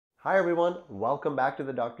Hi everyone, welcome back to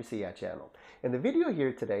the Dr. Sia channel. In the video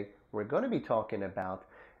here today, we're going to be talking about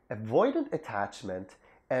avoidant attachment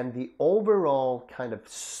and the overall kind of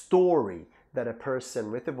story that a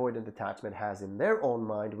person with avoidant attachment has in their own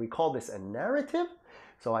mind. We call this a narrative.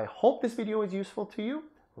 So I hope this video is useful to you.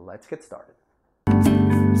 Let's get started.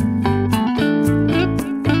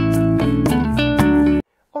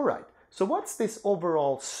 All right, so what's this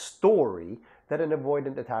overall story that an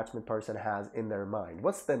avoidant attachment person has in their mind?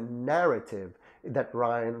 What's the narrative that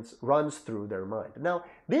runs through their mind? Now,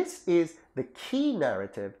 this is the key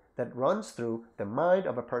narrative that runs through the mind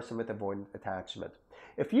of a person with avoidant attachment.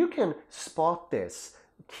 If you can spot this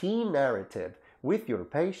key narrative with your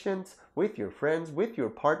patients, with your friends, with your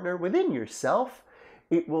partner, within yourself,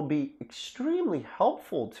 it will be extremely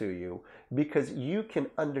helpful to you because you can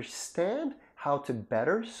understand how to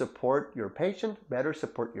better support your patient, better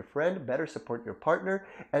support your friend, better support your partner,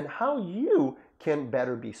 and how you can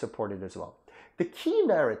better be supported as well. The key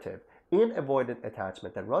narrative in avoidant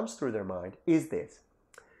attachment that runs through their mind is this: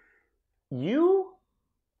 you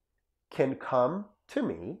can come to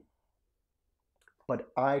me,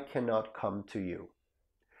 but I cannot come to you.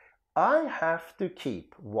 I have to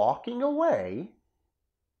keep walking away,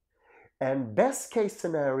 and best case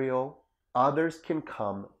scenario, others can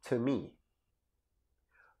come to me.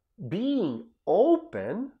 Being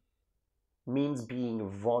open means being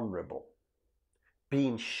vulnerable.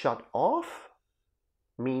 Being shut off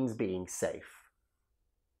means being safe.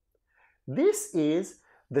 This is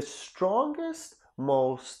the strongest,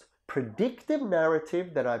 most predictive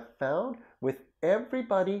narrative that I've found with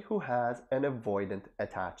everybody who has an avoidant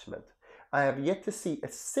attachment. I have yet to see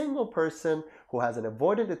a single person who has an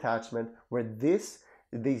avoidant attachment where these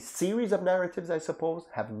series of narratives, I suppose,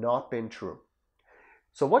 have not been true.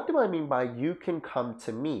 So what do I mean by you can come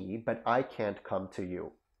to me, but I can't come to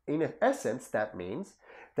you? In essence, that means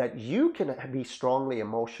that you can be strongly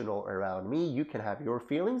emotional around me, you can have your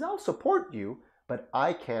feelings, I'll support you, but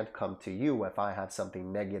I can't come to you if I have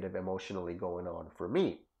something negative emotionally going on for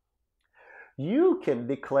me. You can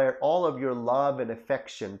declare all of your love and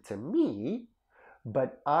affection to me,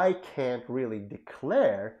 but I can't really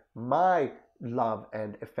declare my love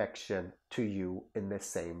and affection to you in the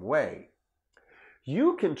same way.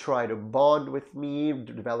 You can try to bond with me,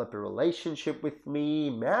 develop a relationship with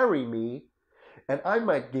me, marry me, and I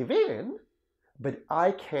might give in, but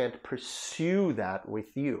I can't pursue that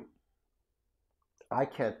with you. I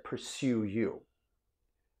can't pursue you,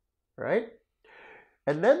 right?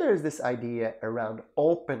 And then there's this idea around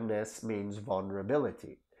openness means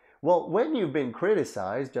vulnerability. Well, when you've been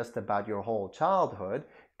criticized just about your whole childhood,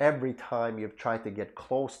 every time you've tried to get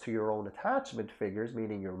close to your own attachment figures,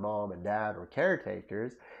 meaning your mom and dad or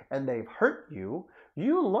caretakers, and they've hurt you,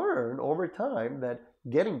 you learn over time that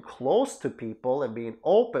getting close to people and being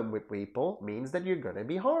open with people means that you're going to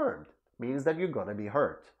be harmed, means that you're going to be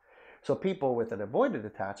hurt. So people with an avoidant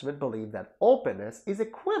attachment believe that openness is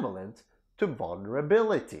equivalent to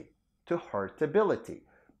vulnerability, to hurtability.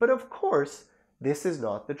 But of course, this is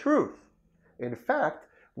not the truth. In fact,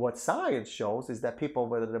 what science shows is that people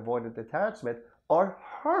with an avoidant attachment are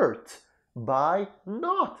hurt by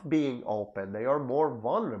not being open. They are more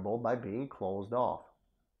vulnerable by being closed off.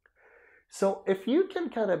 So if you can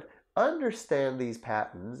kind of understand these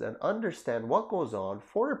patterns and understand what goes on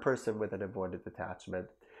for a person with an avoidant attachment,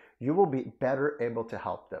 you will be better able to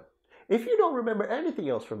help them. If you don't remember anything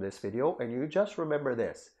else from this video and you just remember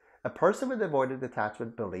this, a person with avoidant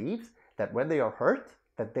attachment believes that when they are hurt,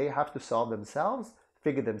 that they have to solve themselves,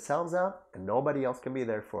 figure themselves out, and nobody else can be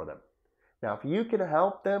there for them. Now, if you can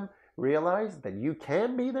help them realize that you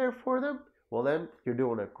can be there for them, well then you're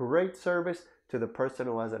doing a great service to the person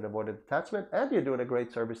who has an avoidant attachment, and you're doing a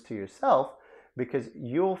great service to yourself because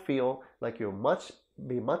you'll feel like you'll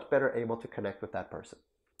be much better able to connect with that person.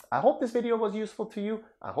 I hope this video was useful to you.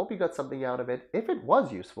 I hope you got something out of it. If it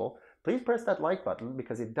was useful, please press that like button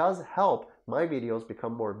because it does help my videos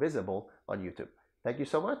become more visible on YouTube. Thank you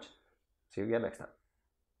so much. See you again next time.